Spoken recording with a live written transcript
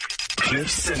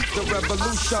CliffCentral. The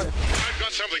revolution. I've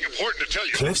got something important to tell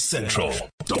you.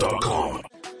 CliffCentral.com.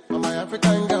 My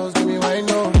African girls, give me wine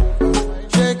now.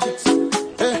 Shake it.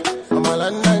 Hey, I'm a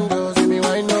London girls, give me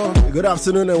wine now. Good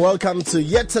afternoon and welcome to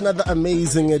yet another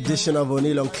amazing edition of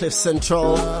Oneal on Cliff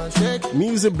Central.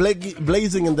 Music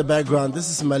blazing in the background. This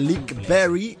is Malik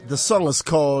Berry. The song is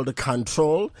called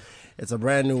Control. It's a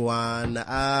brand new one.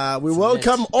 We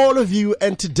welcome all of you,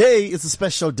 and today is a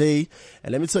special day.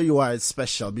 And let me tell you why it's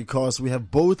special, because we have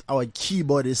both our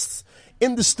keyboardists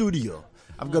in the studio.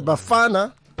 I've got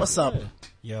Bafana. What's up?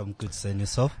 Yeah, I'm good. Saying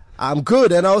yourself? I'm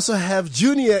good. And I also have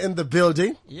Junior in the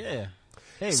building. Yeah.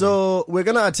 Hey, so we're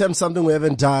going to attempt something we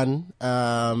haven't done,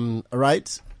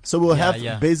 right? So we'll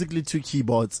have basically two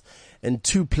keyboards and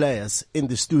two players in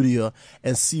the studio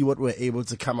and see what we're able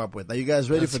to come up with. Are you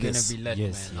guys ready for this? It's going to be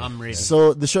lit, man. I'm ready.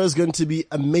 So the show is going to be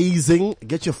amazing.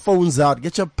 Get your phones out,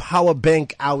 get your power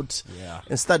bank out,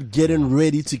 and start getting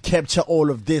ready to capture all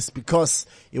of this, because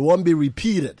it won't be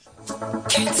repeated.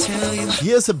 Can't tell you.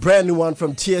 Here's a brand new one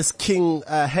from T.S. King,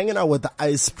 hanging out with the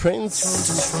Ice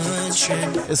Prince.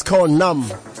 It's called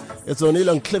Numb. It's Oneal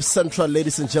on Cliff Central,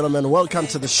 ladies and gentlemen. Welcome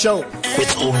to the show.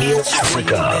 It's Oneal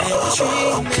Africa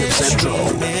on Cliff Central.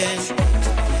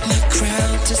 My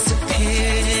crowd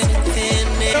disappeared in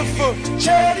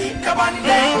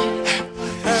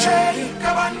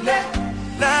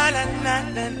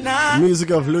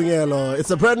Music of Lungelo. It's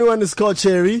a brand new one. It's called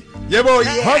Cherry. Yeah, boy.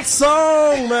 Hot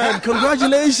song, man.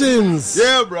 Congratulations.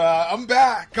 Yeah, bro. I'm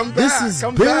back. This is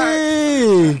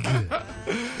big.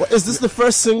 Is this the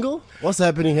first single? What's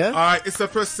happening here? It's the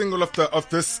first single of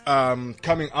this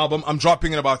coming album. I'm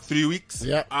dropping in about 3 weeks.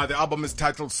 Yeah. The album is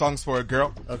titled Songs for a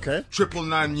Girl. Okay.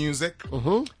 999 Music.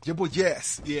 Mm-hmm. Yeah, boy.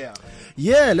 Yes. Yeah.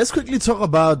 Yeah, let's quickly talk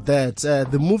about that.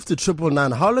 The move to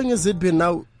 999. How long has it been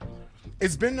now?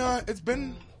 It's been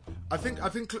I think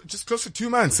just close to 2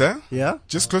 months, eh? Yeah.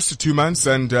 Just close to 2 months,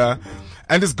 and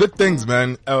it's good things,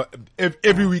 man.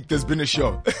 Every week there's been a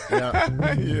show.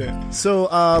 Yeah. Yeah. So,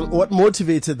 what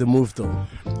motivated the move, though?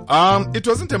 It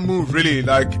wasn't a move, really.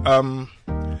 Like,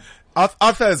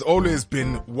 Arthur has always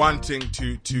been wanting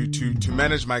to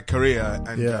manage my career,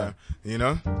 and you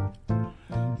know,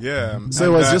 yeah. So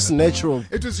it was just natural.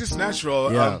 It was just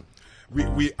natural. Yeah.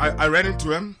 I ran into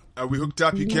him. We hooked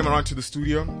up. He came around to the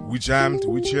studio. We jammed.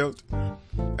 We chilled.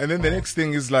 And then the next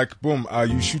thing is like, boom,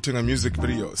 you shooting a music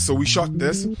video. So we shot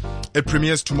this. It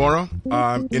premieres tomorrow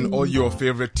in all your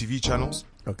favorite TV channels.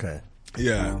 Okay.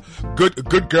 Yeah.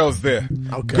 Good girls there.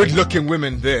 Okay. Good looking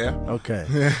women there. Okay.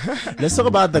 Let's talk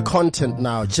about the content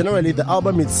now. Generally, the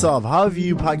album itself, how have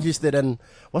you packaged it, and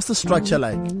what's the structure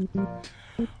like?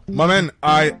 My man,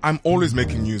 I'm always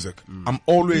making music. I'm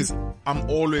always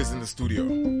in the studio.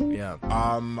 Yeah.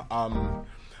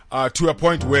 To a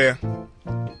point where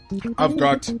I've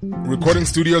got recording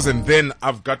studios, and then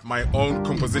I've got my own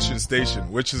composition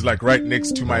station, which is like right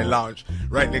next to my lounge,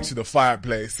 right next to the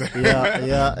fireplace.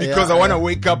 Yeah. Because I want to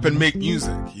wake up and make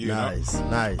music. You know?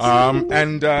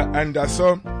 Nice.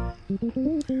 So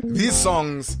these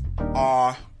songs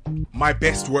are my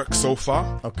best work so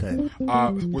far. Okay.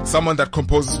 With someone that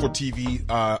composes for TV,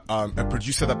 a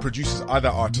producer that produces other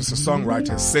artists, a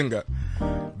songwriter, a singer,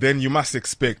 then you must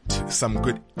expect some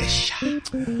good ish.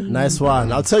 Nice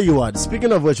one. I'll tell you what,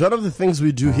 speaking of which, one of the things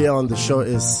we do here on the show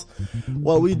is,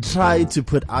 well, we try to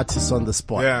put artists on the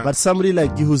spot. Yeah. But somebody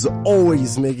like you who's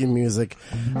always making music,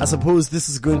 I suppose this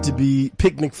is going to be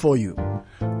picnic for you.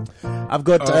 I've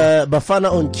got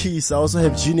Bafana on keys. I also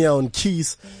have Junior on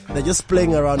keys. They're just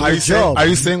playing around. Are you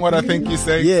saying what I think you're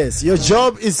saying? Yes. Your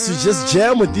job is to just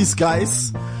jam with these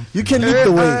guys. You can lead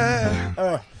the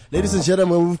way. Ladies and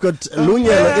gentlemen, we've got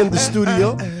Lungelo in the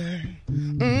studio.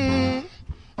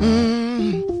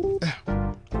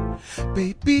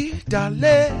 Baby,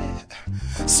 darling,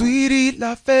 sweetie,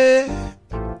 love,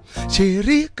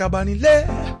 cherry,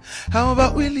 cabanile. How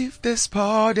about we leave this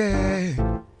party?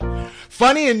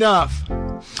 Funny enough,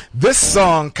 this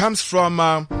song comes from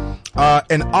an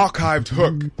archived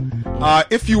hook.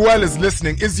 If Uel is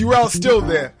listening, is Uel still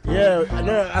there? Yeah,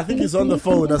 no, I think he's on the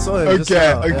phone. I saw him.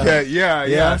 Okay,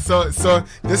 yeah. So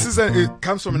this is it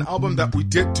comes from an album that we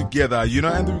did together, you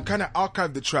know, and we kind of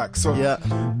archived the track. So yeah,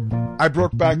 I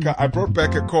brought back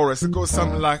a chorus. It goes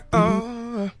something like,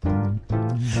 oh,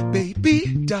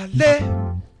 baby,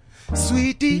 darling,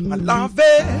 sweetie, my love,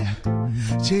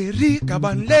 cherry,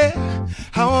 cabanle.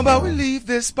 How about we leave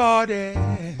this party?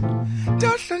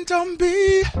 Darling, don't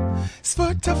be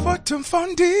spotterfotum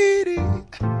fondiri,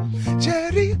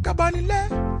 cherry,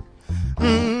 cabanile.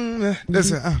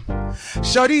 Listen,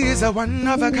 Shorty is a one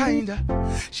of a kind.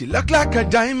 She look like a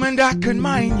diamond I can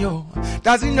mine, yo.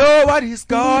 Does he know what he's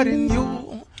got in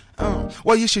you?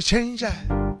 Well, you should change that.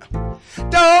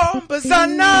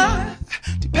 Dombazana,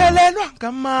 diphelelwa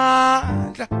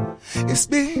ngamandla.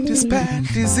 Isibindi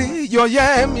siphandlizi, yo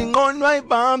yemi nqonwa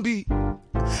ibambi.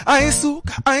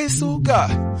 Ayisuka,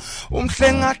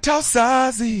 umhlengatha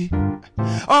usazi.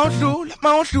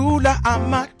 Awudlula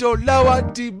amadola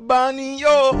wadibani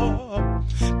yo.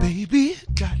 Baby,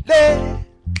 darling,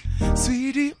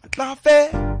 sweetie, my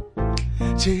love.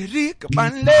 Cherry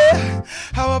Kabande,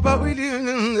 how about we do?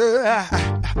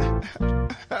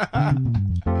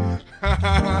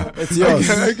 It's yours.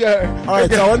 Okay.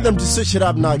 Alright, so I want them to switch it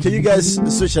up now. Can you guys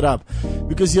switch it up?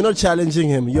 Because you're not challenging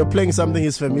him. You're playing something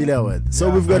he's familiar with. So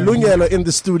we've got Lungelo in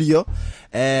the studio,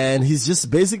 and he's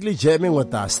just basically jamming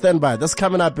with us. Stand by. That's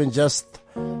coming up in just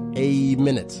a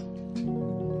minute.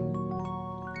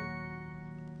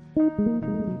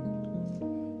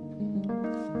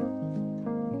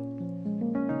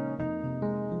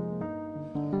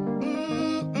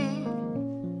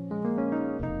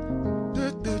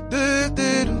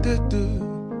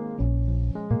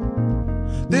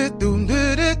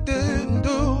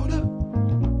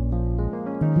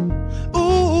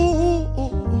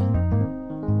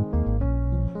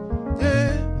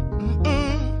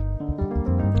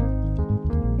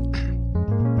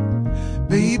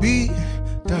 Baby,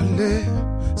 darling,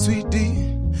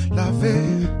 sweetie, love,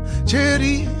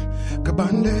 cherry,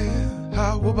 kabande.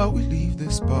 How about we leave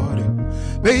this party?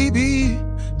 Baby,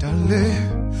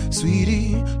 darling,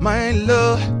 sweetie, my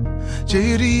love,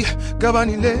 cherry,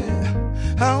 kabanile.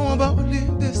 How about we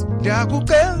leave this?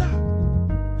 Diakukela,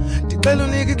 tikelo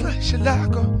nigga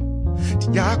shalako,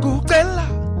 diakukela.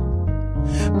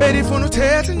 Baby, for no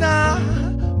tetina,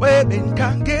 we been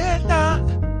kangela,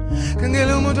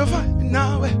 kangela umuto fight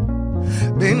now,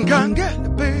 been kangela,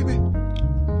 baby,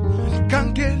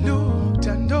 kangelu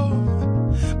tando.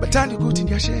 Batando kuti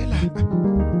ndiyashela,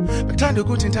 batando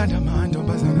kuti ntandamando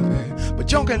mbazana be,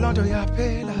 but yonke lonto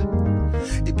yaphela,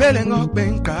 iphele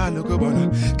ngokubengqalo kubona.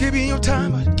 Give me your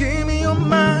time, give me your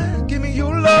mind, give me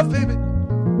your love, baby.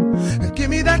 Give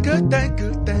me that good thing,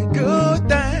 good thing, good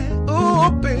thing.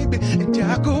 Oh baby,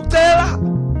 ndiyakucela,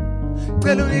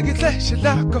 cela unigixesha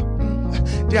lakho,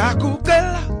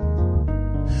 ndiyakucela,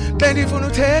 ndifuna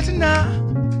uthetha na,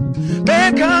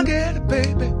 bekangela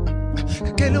baby.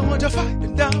 Get on what you're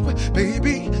fighting down with,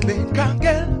 baby. Then can't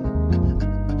get,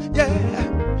 yeah.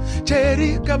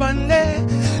 Cherry Cabane,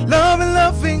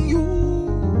 loving you.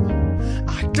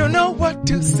 I don't know what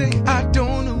to say, I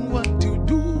don't know what to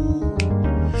do.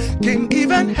 Can't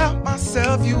even help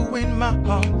myself, you in my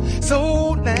heart,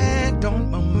 soul and on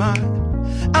my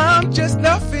mind. I'm just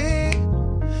loving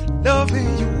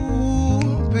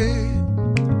you, babe.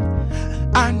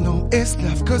 I know it's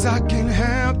love, cause I can't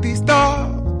help these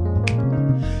thoughts.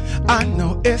 I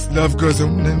know it's love cause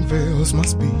on them veils my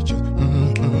speech.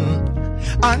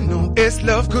 I know it's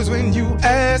love cause when you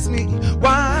ask me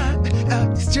why,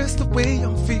 it's just the way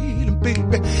I'm feeling,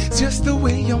 baby. It's just the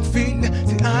way I'm feeling.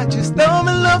 See, I just love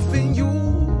and loving you.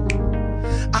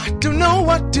 I don't know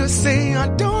what to say, I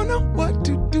don't know what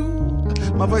to do.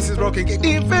 My voice is broken, can't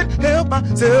even help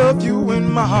myself, you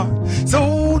in my heart,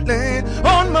 soul and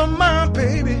on my mind,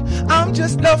 baby. I'm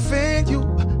just loving you,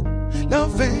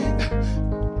 loving you.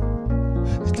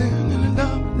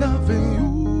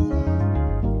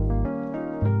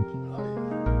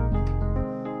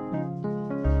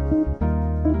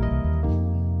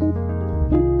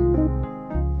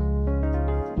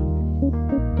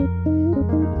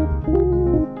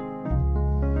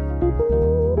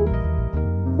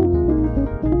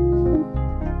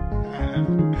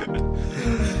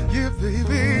 Yeah,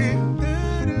 baby.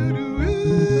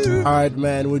 All right,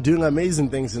 man, we're doing amazing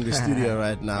things in the studio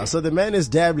right now. So the man is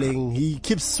dabbling. He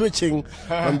keeps switching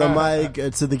from the mic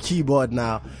to the keyboard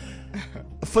now.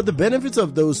 For the benefits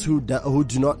of those who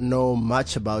do not know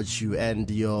much about you and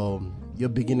your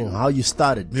beginning, how you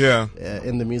started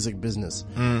in the music business,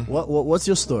 what's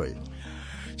your story?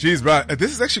 Jeez, bro,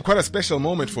 this is actually quite a special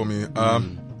moment for me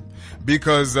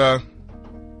because well,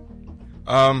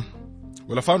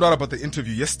 I found out about the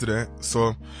interview yesterday.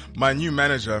 So my new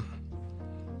manager,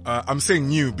 I'm saying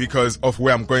new because of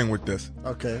where I'm going with this.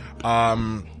 Okay.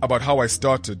 About how I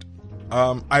started.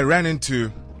 I ran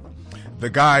into the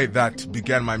guy that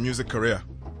began my music career.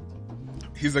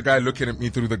 He's the guy looking at me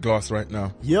through the glass right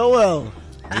now. Yo, well.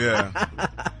 Yeah.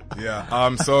 Yeah.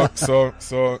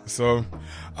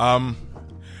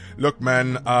 Look,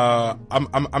 man,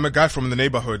 I'm a guy from the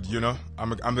neighborhood, you know.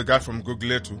 I'm the guy from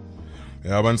Gugletu.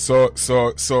 Yeah, man. So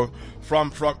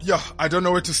from I don't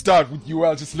know where to start with you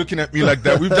all just looking at me like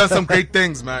that. We've done some great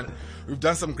things, man. We've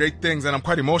done some great things, and I'm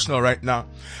quite emotional right now.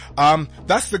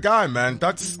 That's the guy, man.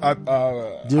 That's Do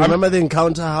you remember the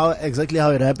encounter? Exactly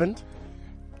how it happened?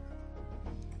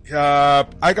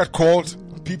 I got called.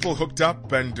 People hooked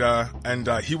up, and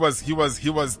he was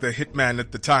the hitman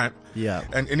at the time. Yeah.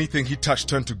 And anything he touched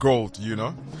turned to gold, you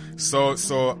know. So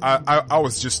I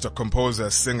was just a composer,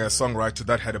 singer, songwriter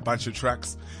that had a bunch of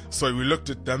tracks. So we looked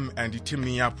at them, and he teamed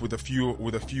me up with a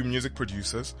few music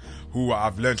producers who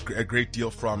I've learned a great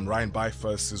deal from. Ryan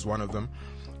Byfuss is one of them.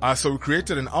 So we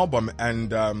created an album,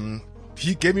 and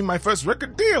he gave me my first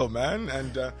record deal, man.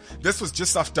 And this was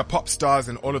just after Pop Stars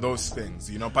and all of those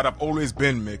things, you know. But I've always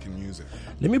been making music.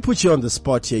 Let me put you on the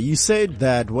spot here. You said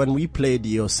that when we played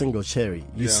your single Cherry,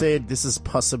 you said this is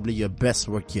possibly your best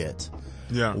work yet.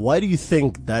 Yeah. Why do you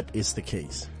think that is the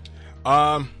case?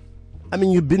 I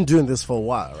mean, you've been doing this for a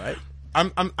while, right?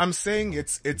 I'm saying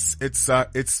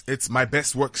it's my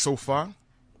best work so far.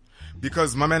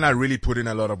 Because my man, I really put in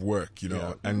a lot of work, you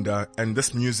know, and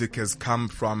this music has come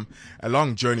from a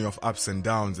long journey of ups and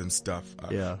downs and stuff.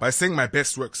 By saying my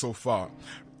best work so far,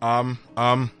 I've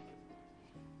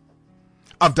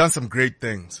done some great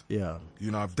things. Yeah.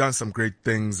 You know, I've done some great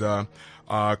things.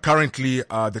 Currently,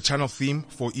 the channel theme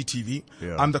for ETV,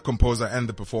 I'm the composer and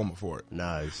the performer for it.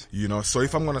 Nice. You know, so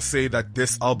if I'm going to say that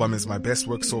this album is my best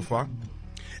work so far,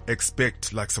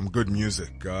 expect like some good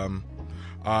music.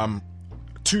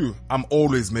 Two, I'm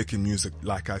always making music,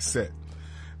 like I said.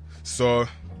 So,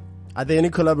 are there any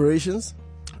collaborations?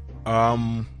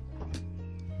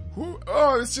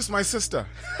 It's just my sister.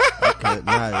 Okay,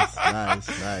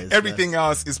 nice. Everything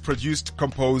else is produced,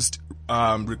 composed,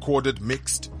 recorded,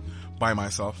 mixed by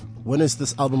myself. When is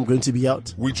this album going to be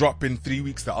out? We drop in 3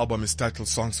 weeks. The album is titled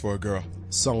Songs for a Girl.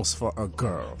 Songs for a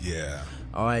Girl. Yeah.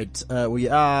 All right, we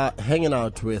are hanging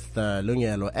out with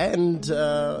Lungelo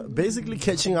and basically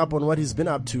catching up on what he's been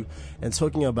up to and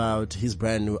talking about his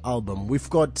brand new album. We've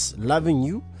got Loving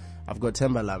You. I've got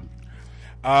Tembalam.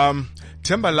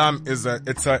 Tembalam is a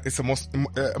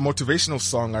motivational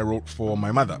song I wrote for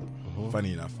my mother.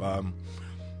 Funny enough,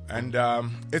 and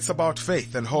it's about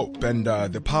faith and hope and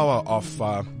the power of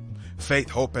faith,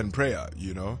 hope, and prayer.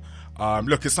 You know.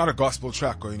 Look, it's not a gospel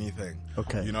track or anything.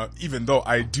 Okay. You know, even though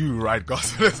I do write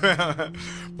gospel,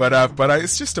 but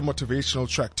it's just a motivational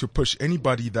track to push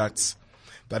anybody that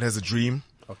has a dream.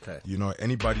 Okay. You know,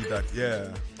 anybody that,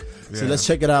 So let's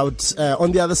check it out.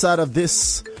 On the other side of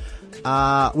this,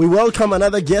 we welcome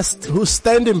another guest who's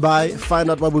standing by. Find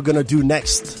out what we're going to do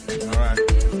next. All right.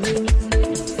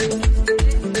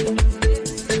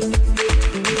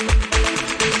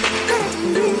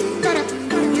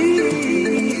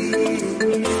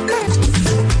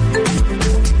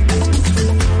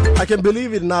 I can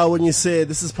believe it now when you say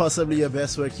this is possibly your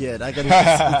best work yet. I can.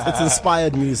 It's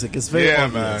inspired music. It's very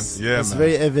obvious. Man. It's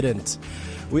very evident.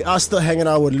 We are still hanging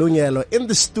out with Lungelo in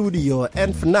the studio,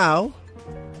 and for now,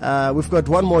 we've got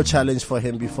one more challenge for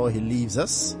him before he leaves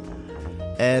us,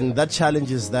 and that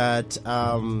challenge is that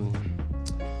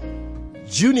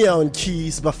Junior on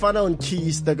keys, Bafana on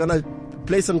keys. They're gonna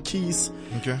play some keys.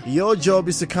 Okay. Your job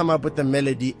is to come up with a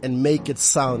melody and make it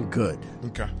sound good.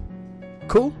 Okay.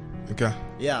 Cool. Okay.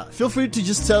 Yeah, feel free to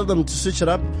just tell them to switch it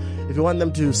up if you want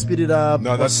them to speed it up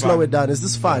or that's slow fine. it down. Is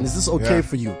this fine? Is this okay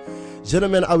for you?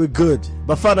 Gentlemen, are we good?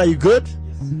 Bafana, are you good?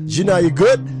 Yes. Gina, are you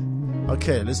good?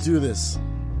 Okay, let's do this.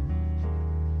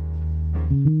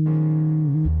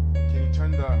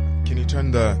 Can you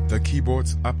turn the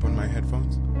keyboards up on my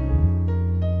headphones?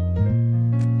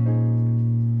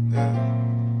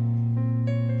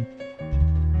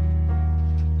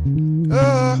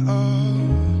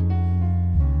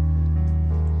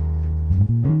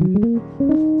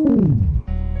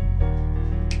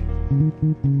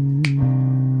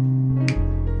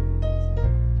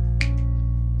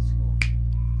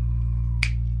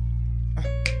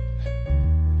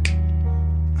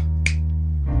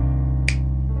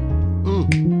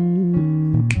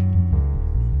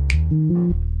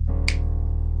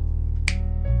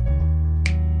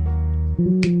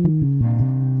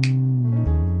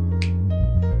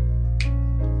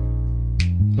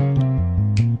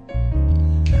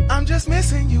 I'm just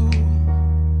missing you.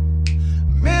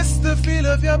 Miss the feel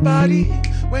of your body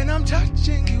when I'm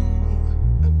touching you.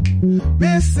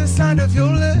 Miss the sound of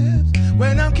your lips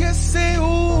when I'm kissing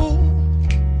you.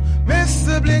 Miss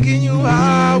the blink in your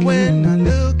eye when I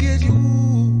look at you.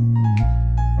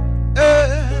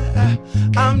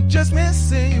 I'm just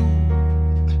missing you.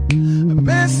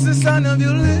 Miss the sound of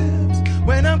your lips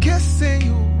when I'm kissing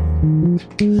you.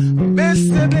 Miss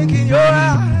the blink in your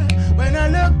eye when I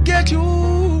look at you.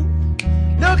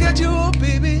 at you,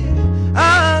 baby.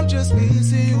 I'm just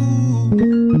missing you.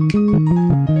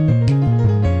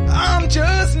 I'm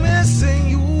just missing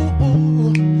you.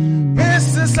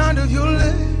 Miss the sound of your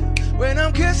lips when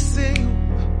I'm kissing you.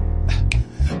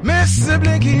 Miss the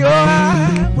blink in your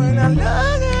eye when I look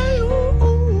at you.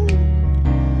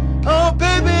 Oh,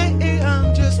 baby,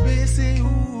 I'm just missing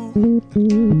you.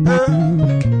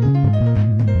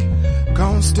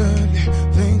 Constantly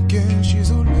thinking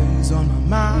she's always on my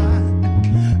mind.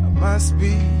 I must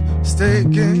be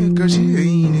mistaken, cause she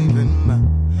ain't even mine.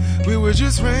 We were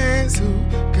just friends who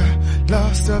got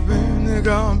lost up in the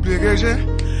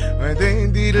complication. When they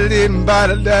did a little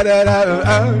bottle, da da da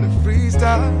da, the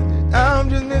freestyle. I'm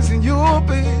just missing you,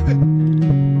 baby.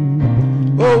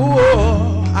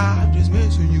 Oh, I'm just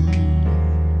missing you.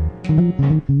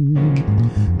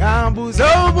 Now, booze,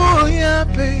 oh, boy, yeah,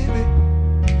 baby.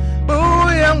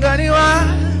 Boy, I'm gonna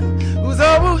wine. Booze,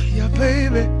 oh, boy, yeah,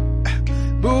 baby.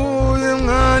 Boy, I'm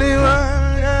gonna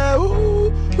wine.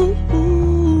 Ooh, ooh,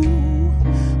 ooh.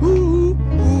 Ooh,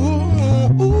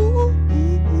 ooh, ooh, ooh.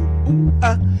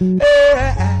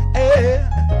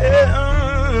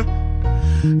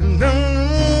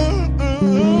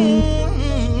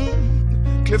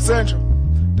 CliffCentral,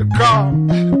 the car.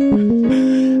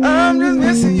 I'm just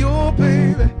missing you,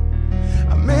 baby.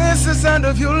 I miss the sound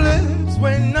of your lips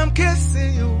when I'm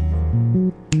kissing you.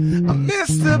 I miss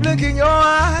the blink in your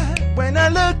eye when I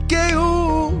look at you.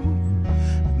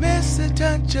 I miss the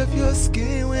touch of your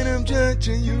skin when I'm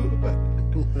touching you.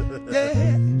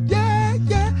 Yeah, yeah,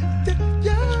 yeah, yeah,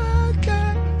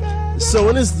 yeah. So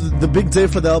when is the big day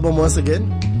for the album once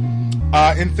again?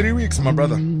 In 3 weeks, my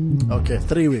brother. Okay,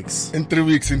 3 weeks. In 3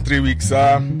 weeks.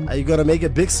 Are you gonna make a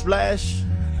big splash?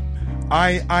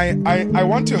 I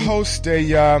want to host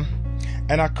an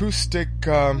acoustic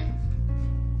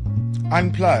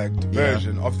unplugged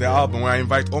version of the album where I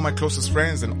invite all my closest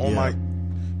friends and all my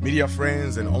media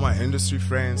friends and all my industry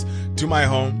friends to my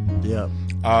home. Yeah.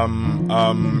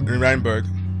 In Rheinberg.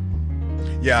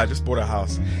 Yeah, I just bought a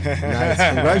house. Nice.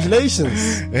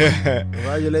 Congratulations. Yeah.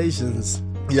 Congratulations.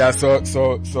 Yeah, so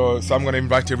I'm gonna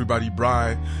invite everybody.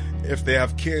 Bri, if they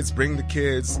have kids, bring the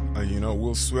kids.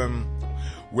 We'll swim,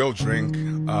 we'll drink.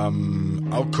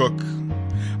 I'll cook.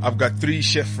 I've got 3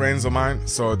 chef friends of mine,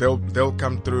 so they'll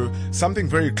come through. Something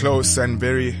very close and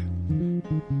very,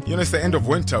 it's the end of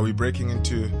winter. We're breaking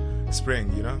into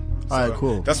spring. So alright,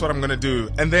 cool. That's what I'm gonna do.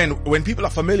 And then when people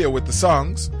are familiar with the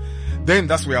songs, then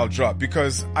that's where I'll drop,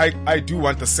 because I do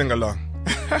want to sing along.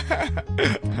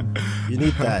 You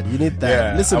need that.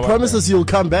 Yeah, Listen, promise us you'll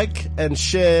come back and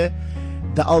share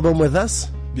the album with us.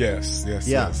 Yes.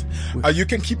 Yeah. You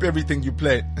can keep everything you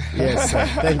played. Yes, sir.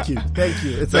 Thank you.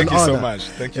 It's Thank an you honor. so much.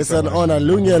 Thank you It's so an much. honor.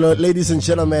 Lungelo, ladies and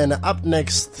gentlemen. Up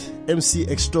next, MC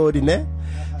Extraordinaire.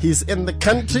 He's in the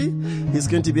country. He's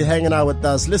going to be hanging out with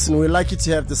us. Listen, we're lucky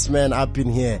to have this man up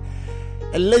in here.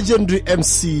 A legendary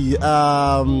MC.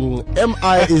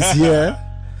 MI is here.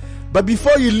 But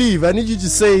before you leave, I need you to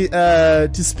say,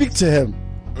 to speak to him.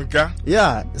 Okay.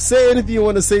 Yeah, say anything you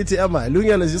want to say to MI.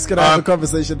 Lungelo is just going to have a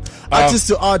conversation. Artist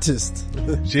to artist.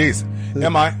 Jeez.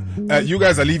 MI, you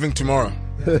guys are leaving tomorrow.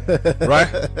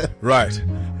 Right.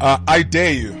 I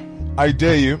dare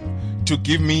you to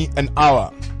give me an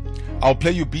hour. I'll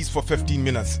play you beats for 15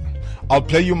 minutes. I'll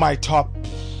play you my top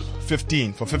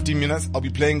 15. For 15 minutes, I'll be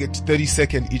playing it 30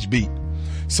 seconds each beat.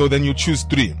 So then you choose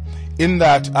 3. In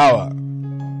that hour,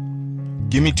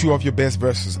 give me 2 of your best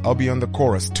verses. I'll be on the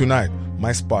chorus tonight.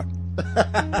 My spot. Woo!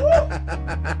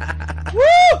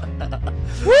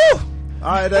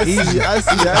 Alright, I see.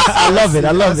 I love it.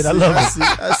 I see.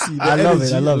 I love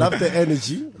it. Love the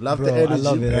energy. Love the energy. I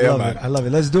love it. Yeah, man. I love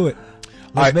it. Let's do it.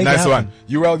 Alright, make it nice happen.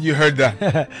 one. You heard that.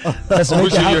 Let's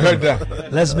make it happen. You heard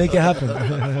that. Let's make it happen.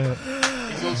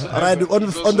 Alright,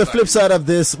 on the flip side of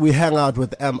this, we hang out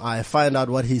with MI, find out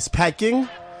what he's packing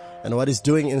and what he's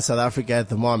doing in South Africa at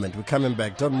the moment. We're coming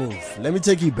back. Don't move. Let me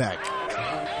take you back.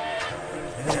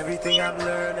 Everything I've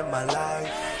learned in my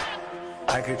life,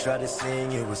 I could try to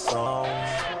sing you a song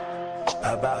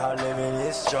about how living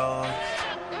is short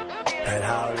and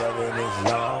how loving is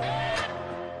long.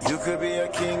 You could be a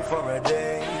king for a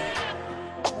day,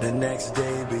 the next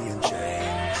day be in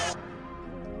chains.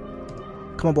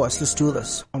 Come on, boys, let's do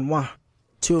this. On 1,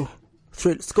 2,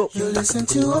 3, let's go. You listen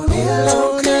to Oneal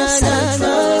on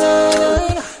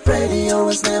CliffCentral. Radio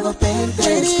has never been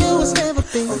this good.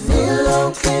 Oneal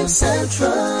on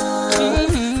CliffCentral.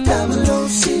 Double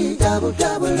OC, double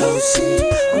OC.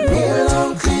 Oneal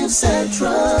on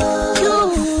CliffCentral.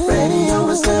 Radio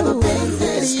has never been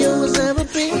this good.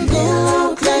 Oneal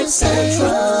on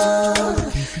CliffCentral.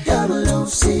 Double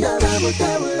OC, double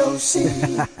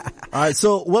Alright,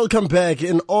 so welcome back.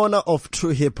 In honor of true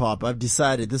hip hop, I've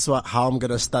decided this is how I'm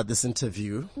gonna start this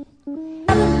interview.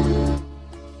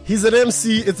 He's an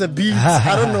MC, it's a beat.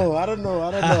 I don't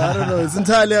know. It's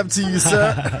entirely up to you,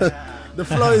 sir. The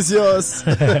floor is yours.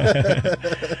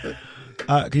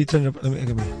 Can you turn it up? Let me.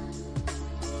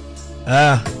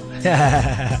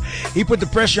 He put the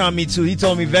pressure on me too. He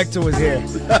told me Vector was here.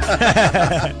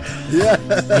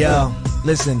 Yeah. Yo,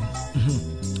 listen.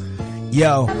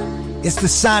 Yo, it's the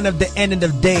sign of the end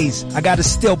of days. I gotta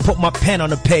still put my pen on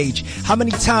the page. How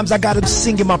many times I got him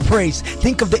singing my praise?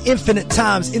 Think of the infinite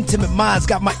times. Intimate minds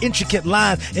got my intricate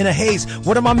lines in a haze.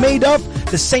 What am I made of?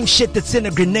 The same shit that's in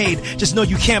a grenade. Just know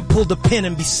you can't pull the pin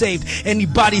and be saved.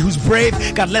 Anybody who's brave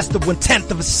got less than 1/10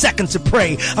 of a second to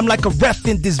pray. I'm like a ref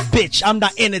in this bitch. I'm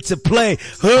not in it to play.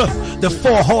 The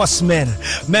four horsemen.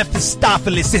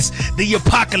 Mephistopheles. It's the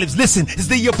apocalypse. Listen, it's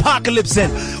the apocalypse.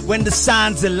 And when the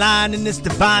signs align in this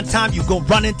divine time, you gon'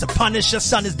 run in to punish your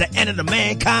son is the end of the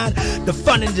mankind. The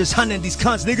fun in just hunting these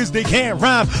cunts, niggas, they can't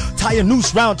rhyme. Tie a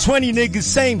noose round 20 niggas,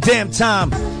 same damn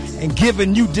time. And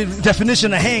giving you the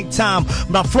definition of hang time.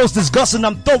 My flow's disgusting,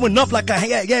 I'm throwing up like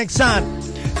a gang sign.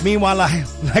 Meanwhile, I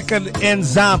like an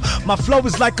enzyme. My flow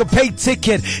is like a paid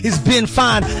ticket. It's been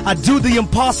fine. I do the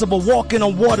impossible, walking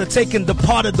on water, taking the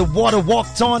part of the water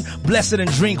walked on. Bless it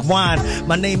and drink wine.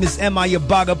 My name is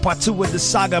Abaga, part 2 of the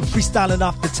saga. I'm freestyling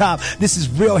off the top. This is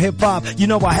real hip hop. You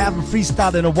know I haven't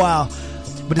freestyled in a while,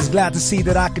 but it's glad to see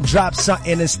that I can drop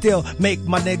something and still make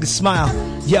my niggas smile.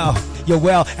 Yo,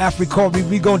 well, Africa,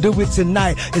 we gon' do it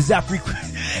tonight. It's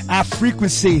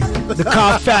Frequency, the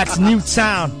Carfax,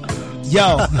 Newtown.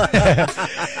 Yo,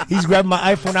 he's grabbing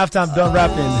my iPhone after I'm done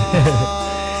rapping.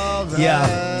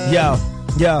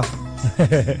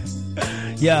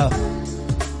 Yo.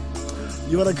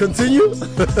 You wanna continue?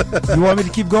 You want me to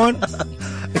keep going?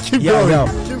 Keep going.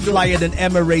 Flyer than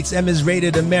Emirates, M is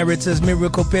rated emeritus,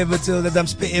 miracle pivotal that I'm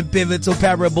spitting pivotal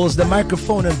parables. The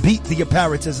microphone and beat the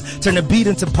apparatus, turn the beat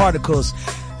into particles.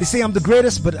 They say I'm the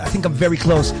greatest, but I think I'm very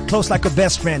close like a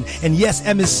best friend. And yes,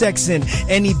 M is sexing.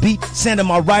 Any beat, send him,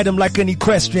 I'll write him like an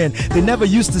equestrian. They never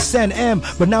used to send M,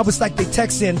 but now it's like they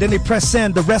text in, then they press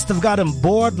send. The rest have got him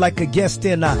bored like a guest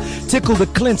in. I tickle the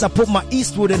Clints, I put my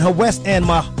Eastwood in her west end.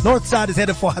 My north side is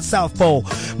headed for her south pole.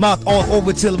 Mouth all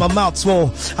over till my mouth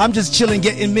swole. I'm just chilling,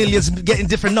 getting millions, getting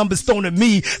different numbers thrown at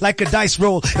me like a dice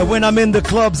roll. And when I'm in the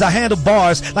clubs, I handle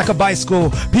bars like a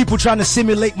bicycle. People trying to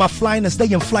simulate my flying and stay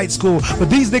in flight school. But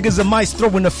these niggas are mice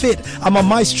throwing a fit. I'm a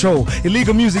maestro.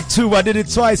 Illegal music too. I did it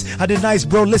twice. I did nice,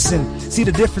 bro. Listen, see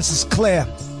the difference is clear.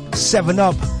 7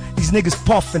 Up. These niggas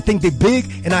puff and think they big,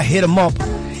 and I hit them up,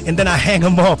 and then I hang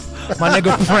them up. My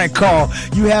nigga prank call.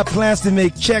 You have plans to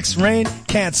make checks rain?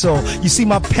 Cancel. You see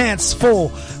my pants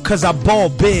full, cause I ball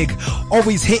big.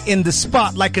 Always hitting the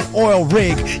spot like an oil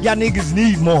rig. Y'all niggas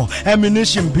need more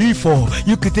ammunition before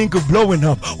you could think of blowing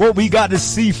up what we got to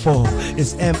see for.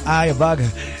 It's M.I. Abaga,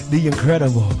 the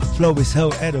incredible. Flow is so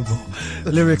edible.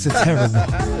 Lyrics are terrible.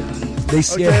 They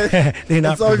scared. Okay. They're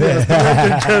not it's obvious. The man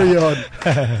can carry on.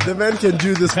 The man can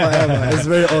do this forever. It's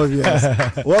very obvious.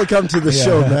 Welcome to the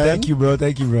show, man. Thank you,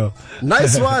 bro.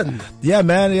 Nice one. Yeah,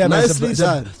 man. Yeah, man. Nicely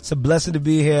done. It's a blessing to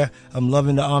be here. I'm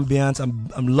loving the ambiance.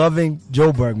 I'm loving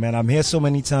Joburg, man. I'm here so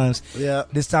many times. Yeah.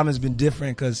 This time has been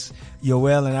different because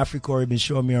Yoel and Africa have been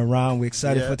showing me around. We're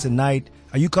excited for tonight.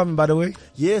 Are you coming, by the way?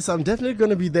 Yes, I'm definitely going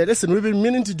to be there. Listen, we've been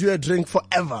meaning to do a drink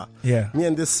forever. Yeah. Me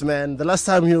and this man. The last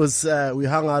time we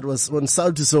hung out was when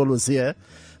Soul to Soul was here.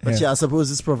 But I suppose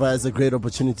this provides a great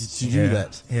opportunity to do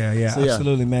that. Yeah, so,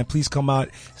 absolutely, man. Please come out.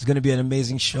 It's going to be an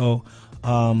amazing show.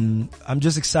 I'm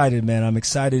just excited, man. I'm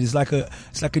excited. It's like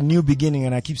a new beginning,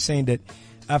 and I keep saying that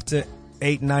after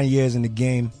 8-9 years in the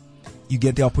game, you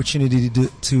get the opportunity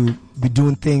to be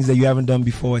doing things that you haven't done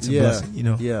before. It's a blessing, you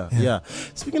know. Yeah.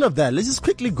 Speaking of that, let's just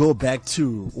quickly go back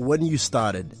to when you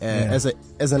started as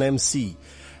an MC.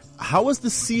 How was the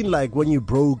scene like when you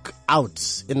broke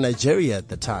out in Nigeria at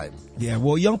the time? Yeah,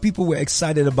 well, young people were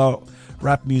excited about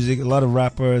rap music. A lot of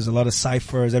rappers, a lot of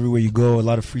ciphers everywhere you go. A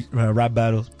lot of free rap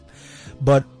battles,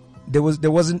 but there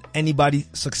wasn't anybody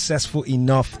successful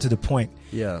enough to the point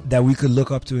that we could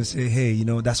look up to and say, hey, you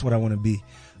know, that's what I want to be.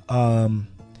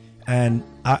 And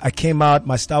I came out,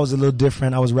 my style was a little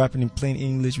different. I was rapping in plain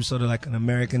English with sort of like an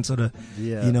American sort of,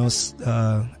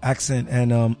 accent.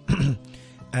 And,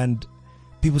 and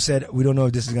people said, we don't know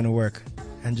if this is going to work.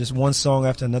 And just one song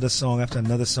after another song after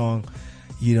another song,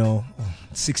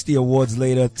 60 awards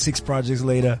later, 6 projects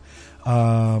later.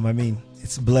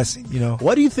 It's a blessing, you know.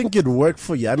 What do you think it worked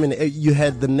for you? I mean, you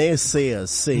had the naysayers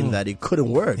saying that it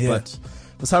couldn't work, but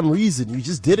for some reason you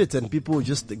just did it and people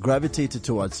just gravitated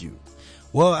towards you.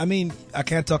 Well, I mean, I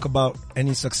can't talk about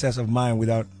any success of mine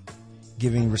without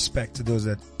giving respect to those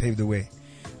that paved the way.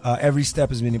 Every step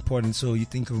has been important. So you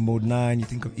think of Mode 9, you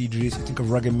think of Idris, you think of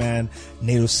Rugged Man,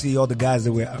 NATO C, all the guys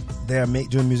that were there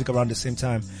doing music around the same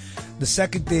time. The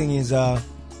second thing is,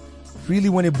 really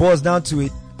when it boils down to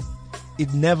it, you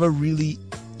never really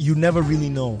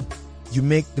know. You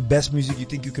make the best music you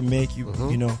think you can make.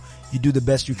 You know, you do the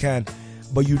best you can,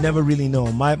 but you never really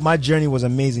know. My journey was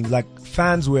amazing. Like,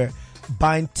 fans were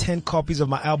buying 10 copies of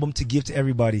my album to give to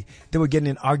everybody. They were getting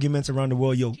in arguments around the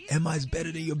world. Yo, MI is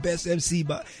better than your best MC,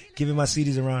 but giving my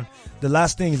CDs around. The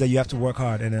last thing is that you have to work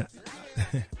hard, and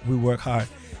we work hard.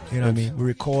 You know what I mean? We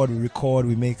record,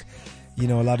 we make, you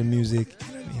know, a lot of music.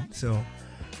 You know what I mean? So,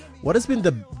 what has been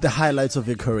the highlights of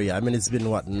your career? I mean, it's been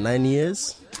what, 9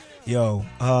 years? Yo,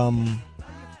 I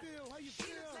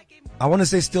want to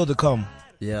say still to come.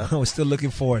 Yeah, we're still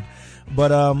looking forward. But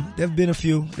there've been a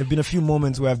few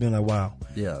moments where I've been like, wow.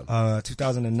 Yeah.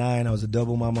 2009, I was a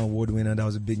Double Mama Award winner. That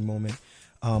was a big moment.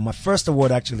 My first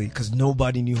award, actually, because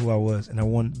nobody knew who I was, and I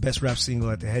won Best Rap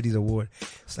Single at the Headies Award.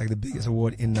 It's like the biggest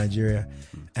award in Nigeria,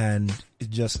 and it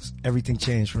just, everything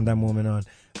changed from that moment on.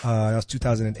 That was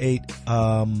 2008.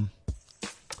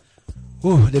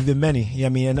 There've been many. Yeah, I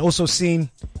mean, and also seeing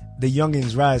the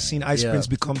youngins rise, seeing Ice Prince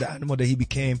become the animal that he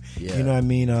became. Yeah. You know what I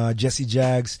mean? Jesse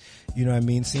Jags. You know what I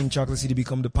mean? Seeing Chocolate City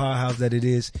become the powerhouse that it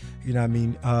is. You know what I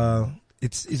mean?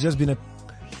 It's just been a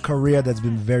career that's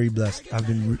been very blessed. I've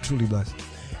been truly blessed.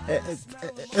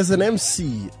 As an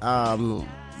MC,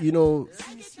 you know,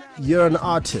 you're an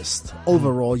artist.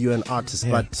 Overall, you're an artist,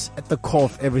 but at the core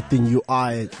of everything, you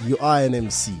are an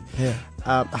MC. Yeah.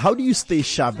 How do you stay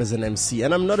sharp as an MC?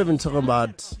 And I'm not even talking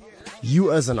about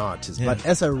you as an artist, but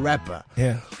as a rapper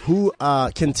who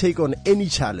can take on any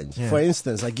challenge. For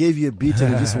instance, I gave you a beat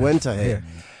and you just went ahead.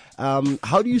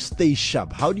 How do you stay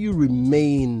sharp? How do you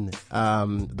remain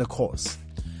the course?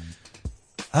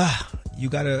 You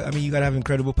gotta have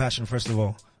incredible passion, first of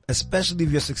all, especially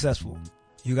if you're successful.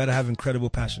 You gotta have incredible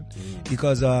passion,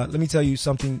 because let me tell you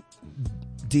something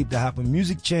deep that happened.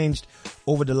 Music changed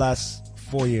over the last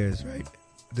 4 years, right?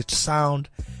 The sound,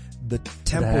 the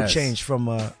tempo changed from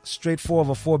a straight 4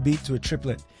 over 4 beat to a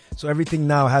triplet. So everything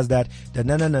now has that na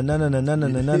na na na na na na na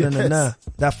na na na,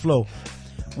 that flow.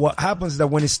 What happens is that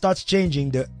when it starts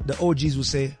changing, the OGs will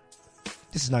say,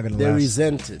 "This is not gonna last."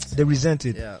 They resent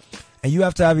it. Yeah. And you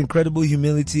have to have incredible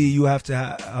humility. You have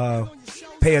to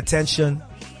pay attention.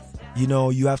 You know,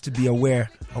 you have to be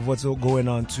aware of what's going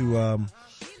on to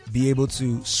be able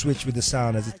to switch with the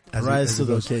sound as it rise to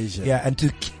the goes. occasion. Yeah, and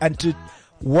to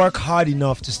work hard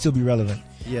enough to still be relevant.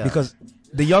 Yeah. Because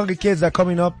the younger kids that are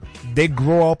coming up, they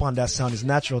grow up on that sound. It's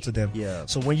natural to them. Yeah.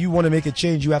 So when you want to make a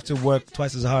change, you have to work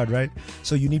twice as hard, right?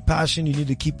 So you need passion. You need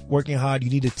to keep working hard. You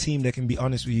need a team that can be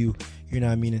honest with you. You know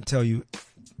what I mean? And tell you,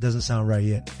 doesn't sound right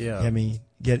yet. Yeah. You know what I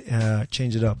mean,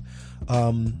 change it up.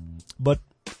 But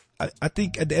I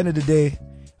think at the end of the day,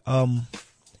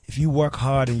 if you work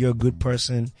hard and you're a good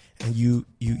person and you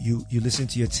listen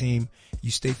to your team, you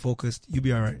stay focused, you'll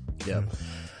be all right. Yeah.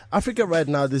 Africa right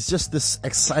now, there's just this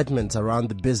excitement around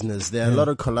the business. There are a lot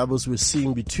of collabs we're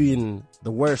seeing between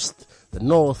the West, the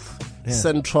North,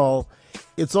 Central.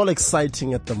 It's all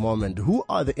exciting at the moment. Who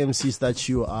are the MCs that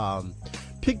you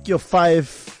pick your 5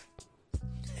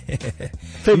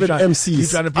 favorite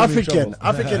MCs?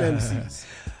 African MCs.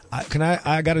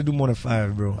 I gotta do more than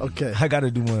 5, bro. Okay. I gotta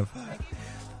do more than 5.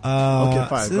 Okay,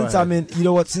 5. Since I'm in, you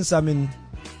know what? Since I'm in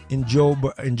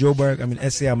Joburg, I'm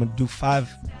in SA. I'm gonna do 5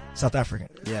 South African.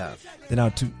 Yeah. Then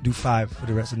I'll do 5 for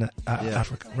the rest of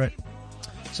Africa. Right.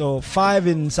 So 5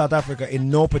 in South Africa in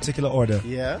no particular order.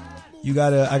 Yeah.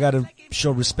 I gotta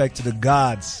show respect to the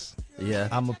gods. Yeah.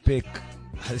 I'm gonna pick.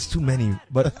 There's too many,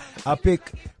 but I'll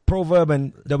pick Proverb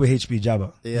and WHP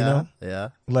Jabba. Yeah. You know? Yeah.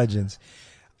 Legends.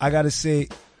 I gotta say,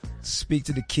 speak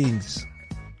to the kings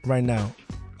right now.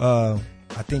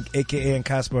 I think AKA and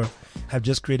Casper have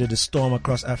just created a storm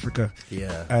across Africa.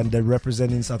 Yeah. And they're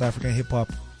representing South African hip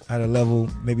hop at a level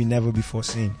maybe never before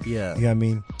seen. Yeah. You know what I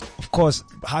mean? Of course,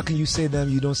 how can you say them?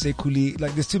 You don't say Kuli.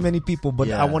 Like, there's too many people, but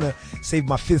I want to save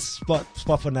my 5th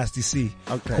spot for Nasty C,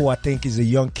 who I think is a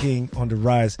young king on the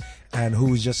rise and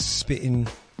who is just spitting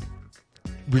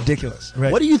ridiculous.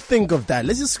 Right? What do you think of that?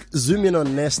 Let's just zoom in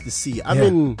on Nasty C. I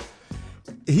mean,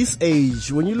 his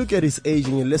age, when you look at his age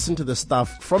and you listen to the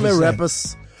stuff from a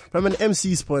rapper's, from an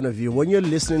MC's point of view, when you're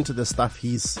listening to the stuff,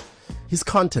 his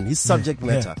content, his subject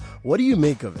matter, what do you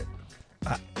make of it?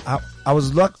 I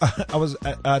was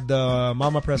at the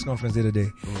Mama press conference the other day.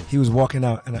 He was walking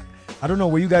out, and I don't know,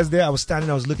 were you guys there? I was standing,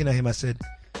 I was looking at him. I said,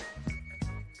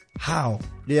 how?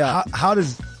 Yeah. How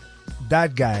does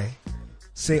that guy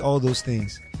say all those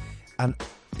things? and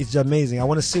it's amazing. I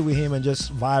want to sit with him and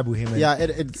just vibe with him. And Yeah,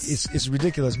 it's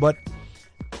ridiculous. But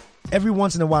every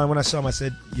once in a while, when I saw him, I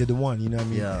said, "You're the one." You know what I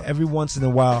mean? Yeah. Every once in a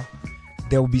while,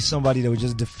 there will be somebody that will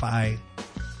just defy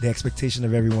the expectation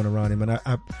of everyone around him. And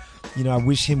I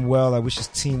wish him well. I wish his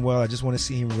team well. I just want to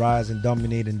see him rise and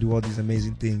dominate and do all these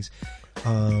amazing things.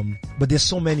 But there's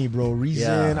so many, bro.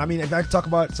 Reason. Yeah. I mean, if I talk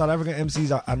about South African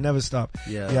MCs, I'll never stop.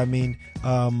 Yeah. You know what I mean?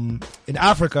 In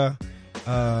Africa,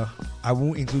 I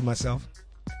won't include myself.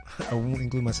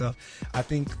 I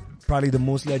think probably the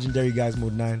most legendary guy is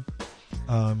Mode 9.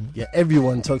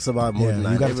 Everyone talks about Mode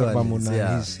 9. You gotta talk about Everyone Mode 9.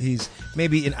 yeah. He's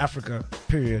maybe in Africa,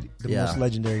 period, the most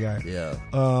legendary guy.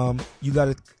 Yeah. You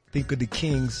gotta think of the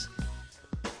Kings.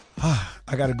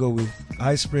 I gotta go with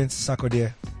Ice Prince,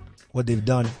 Sarkodie, what they've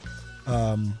done.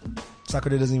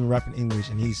 Sarkodie doesn't even rap in English,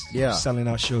 and he's selling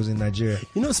out shows in Nigeria.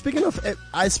 You know, speaking of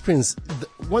Ice Prince,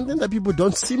 one thing that people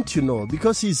don't seem to know,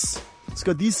 because he's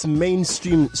got these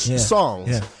mainstream songs.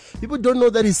 Yeah. People don't know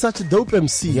that he's such a dope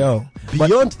MC.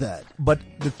 Beyond that. But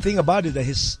the thing about it, that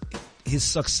his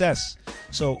success,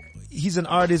 so he's an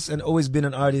artist and always been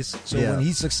an artist. So when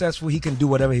he's successful, he can do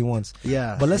whatever he wants.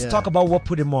 Yeah. But let's talk about what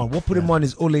put him on. What put him on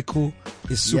is Oleku,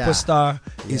 is Superstar,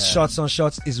 is Shots on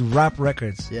Shots, is rap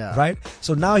records. Yeah. Right?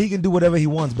 So now he can do whatever he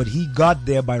wants, but he got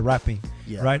there by rapping.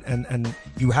 Yeah. Right? And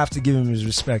you have to give him his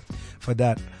respect for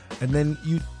that. And then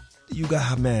you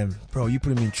got, man, bro, you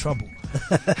put him in trouble.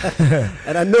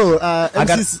 And I know, I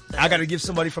got to give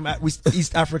somebody from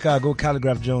East Africa, go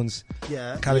Calligraph Jones.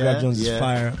 Yeah. Calligraph Jones is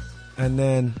fire. And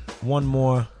then one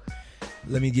more.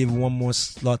 Let me give one more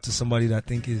slot to somebody that I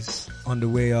think is on the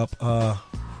way up.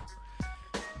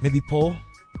 Maybe Paul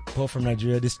from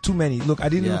Nigeria. There's too many. Look, I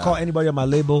didn't even call anybody on my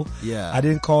label. Yeah. I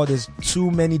didn't call. There's too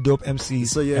many dope MCs.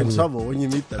 So you're in trouble when you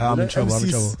meet them. I'm in trouble.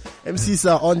 MCs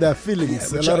are on their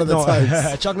feelings a lot of the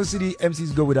times. Chocolate City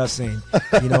MCs go without saying.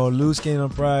 Loose Cannon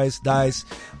Price, Dice,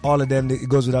 all of them, it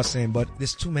goes without saying. But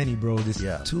there's too many, bro.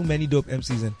 There's too many dope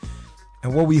MCs.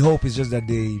 And what we hope is just that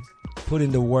they put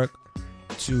in the work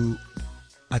to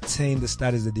attain the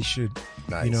status that they should.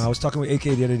 Nice. I was talking with AK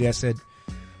the other day. I said,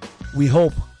 we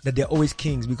hope that they're always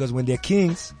kings, because when they're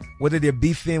kings, whether they're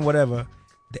beefing, whatever,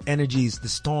 the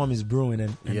storm is brewing,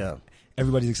 and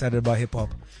everybody's excited about hip hop.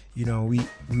 We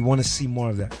want to see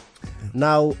more of that.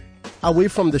 Now, away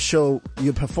from the show,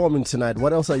 you're performing tonight.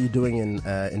 What else are you doing in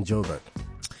Joburg?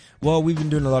 Well, we've been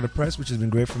doing a lot of press, which has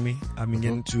been great for me. I've been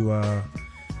getting to,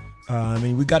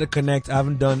 we got to connect. I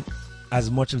haven't done as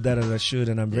much of that as I should,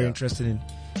 and I'm very interested in,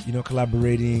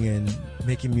 collaborating and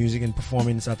making music and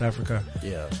performing in South Africa.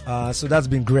 Yeah. So that's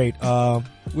been great.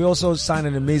 We also signed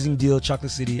an amazing deal,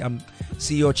 Chocolate City. I'm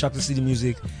CEO of Chocolate City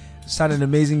Music. Signed an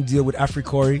amazing deal with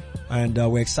Africori, and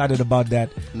we're excited about that.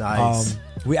 Nice.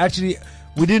 We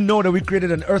didn't know that we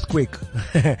created an earthquake,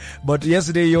 but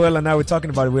yesterday Yoel and I were talking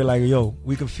about it. We're like, yo,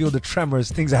 we can feel the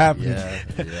tremors. Things are happening.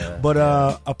 But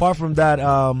apart from that,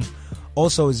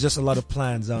 also, it's just a lot of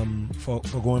plans for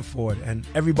going forward. And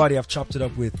everybody I've chopped it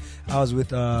up with. I was with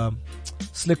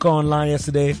Slicker online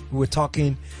yesterday. We were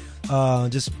talking,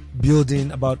 just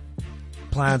building about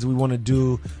plans we want to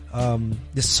do.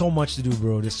 There's so much to do,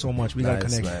 bro. There's so much. We got to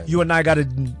connect. Man. You and I got to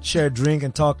share a drink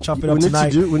and chop it up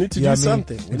tonight. We need to do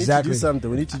something. Exactly.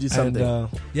 We need to do something. And,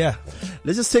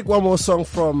 let's just take one more song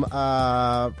from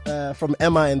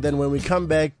Emma, and then when we come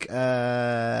back,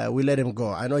 we let him go.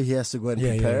 I know he has to go and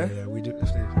prepare. Yeah, we do.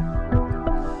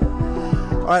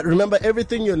 All right, remember,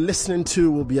 everything you're listening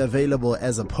to will be available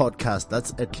as a podcast.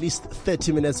 That's at least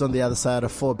 30 minutes on the other side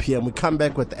of 4 p.m. We come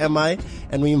back with MI,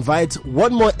 and we invite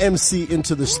one more MC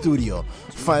into the studio.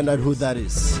 Find out who that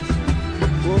is.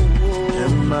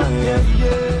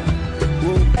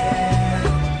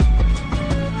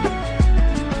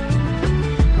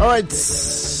 All right,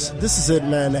 this is it,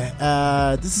 man.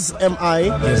 This is MI.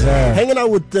 Yes, sir. Hanging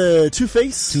out with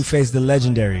Two-Face. Two-Face, the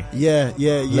legendary. Yeah.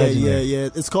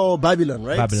 It's called Babylon,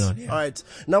 right? Babylon, yeah. All right.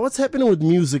 Now, what's happening with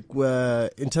music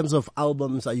in terms of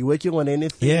albums? Are you working on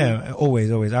anything? Yeah, always.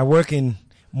 I work in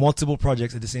multiple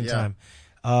projects at the same time.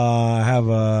 I have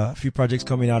a few projects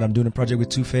coming out. I'm doing a project with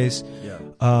Two-Face.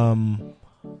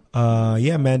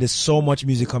 Man, there's so much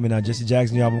music coming out. Jesse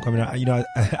Jack's new album coming out.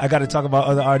 I got to talk about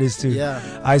other artists too.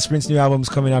 Yeah. Ice Prince new album's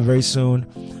coming out very soon.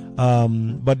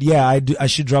 But yeah, I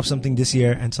should drop something this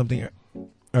year and something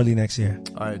early next year.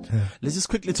 All right. Let's just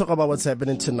quickly talk about what's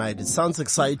happening tonight. It sounds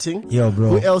exciting. Yo, bro.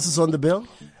 Who else is on the bill?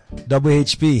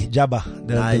 WHP, Jabba,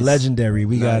 the legendary.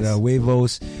 We got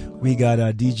Wavos. We got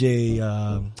DJ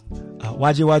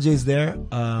Waje is there.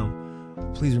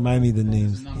 Please remind me the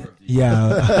names.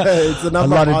 Yeah, it's a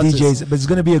lot of artists. DJs, but it's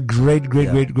going to be a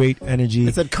great energy.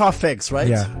 It's at Carfax, right?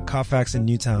 Yeah, Carfax in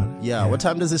Newtown. Yeah. What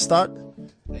time does it start?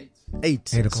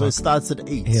 8. 8 o'clock. So it starts at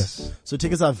 8. Yes. So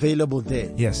tickets are available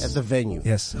there. Yes. At the venue.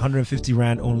 Yes, 150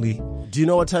 Rand only. Do you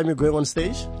know what time you're going on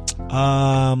stage?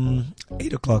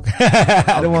 8 o'clock.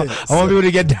 I want people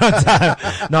to get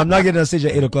downtime. No, I'm not getting on stage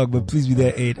at 8 o'clock, but please be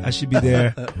there at 8. I should be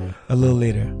there a little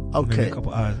later. Okay. Maybe a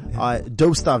couple hours. Yeah. All right,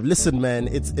 dope stuff. Listen, man,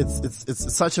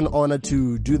 it's such an honor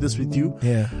to do this with you.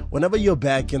 Yeah. Whenever you're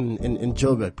back in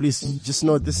Joburg, please just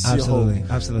know this is your home.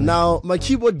 Absolutely. Now, my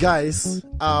keyboard guys,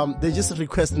 they're just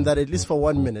requesting that at least for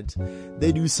 1 minute,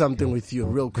 they do something with you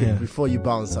real quick before you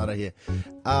bounce out of here.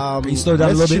 Can you slow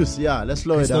down a little bit? Yeah, let's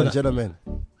slow it down, gentlemen.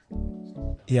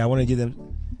 Yeah, I want to give them.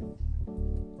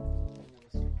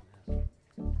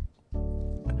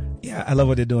 Yeah, I love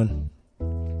what they're doing.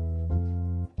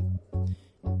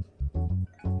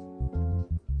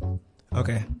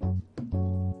 Okay.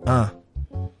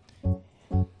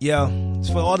 Yo, it's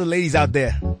for all the ladies out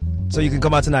there. So you can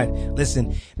come out tonight.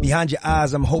 Listen, behind your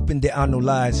eyes, I'm hoping there are no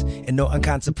lies and no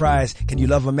unkind surprise. Can you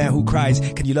love a man who cries?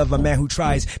 Can you love a man who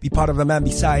tries? Be part of a man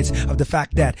besides of the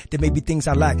fact that there may be things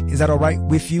I lack. Is that alright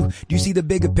with you? Do you see the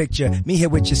bigger picture? Me here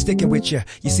with you, sticking with you.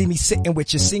 You see me sitting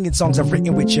with you, singing songs I've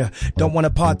written with you. Don't want to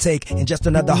partake in just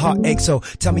another heartache. So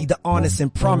tell me the honest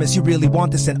and promise you really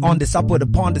want this, and on this I'll put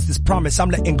upon this promise. I'm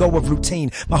letting go of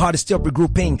routine. My heart is still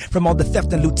regrouping from all the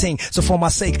theft and looting. So for my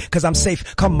sake, cause I'm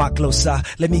safe, come my closer.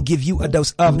 Let me give you a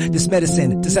dose of this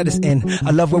medicine to set us in. I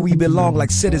love where we belong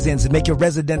like citizens. Make your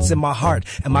residence in my heart.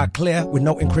 Am I clear with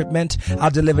no encryptment?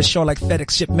 I'll deliver sure like FedEx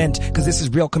shipment, cause this is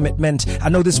real commitment. I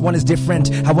know this one is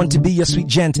different. I want to be your sweet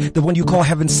gent, the one you call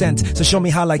heaven sent. So show me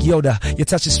how like Yoda. Your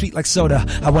touch is sweet like soda.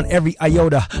 I want every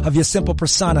iota of your simple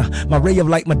persona. My ray of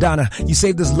light Madonna. You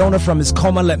saved this loner from his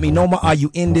coma. Let me know more. Are you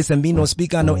in this? And me no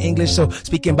speak, I know English. So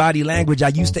speaking body language. I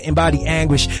used to embody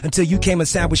anguish until you came and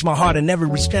sandwiched my heart, and never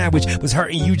reached sandwich was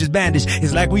hurting you just bandaged.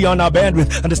 It's like we on our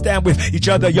bandwidth. Understand with each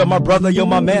other. You're my brother, you're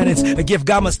my man. It's a gift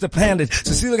God must have handed.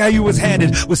 So see, look how you was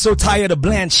handed. Was so tired of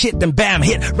bland shit, then bam,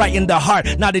 hit right in the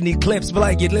heart. Not in eclipse, but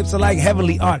like your lips are like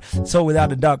heavenly art. So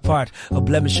without a dark part, a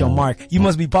blemish or mark. You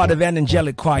must be part of an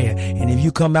angelic choir. And if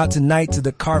you come out tonight to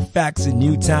the Carfax in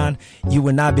Newtown, you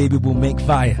and I, baby, will make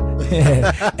fire.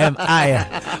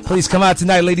 Please come out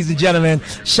tonight, ladies and gentlemen.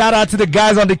 Shout out to the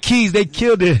guys on the keys. They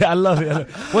killed it. I love it.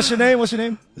 What's your name? What's your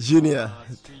name? Junior.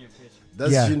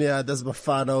 That's Junior. That's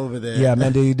Bafana over there. Yeah,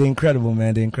 man, they're incredible,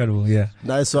 man. They're incredible, yeah.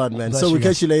 Nice one, man. So we'll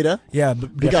catch you later. Yeah,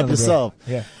 big up yourself.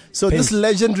 Bro. Yeah. So this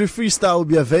legendary freestyle will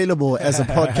be available as a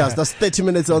podcast. That's 30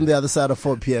 minutes on the other side of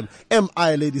 4 p.m.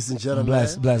 MI, ladies and gentlemen.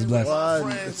 Bless. Get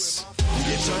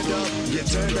turned up, get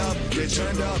turned up, get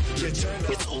turned up, get turned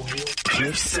up. It's Oneal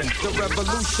CliffCentral. The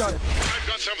revolution. I've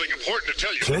got something important to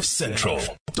tell you.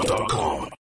 CliffCentral.com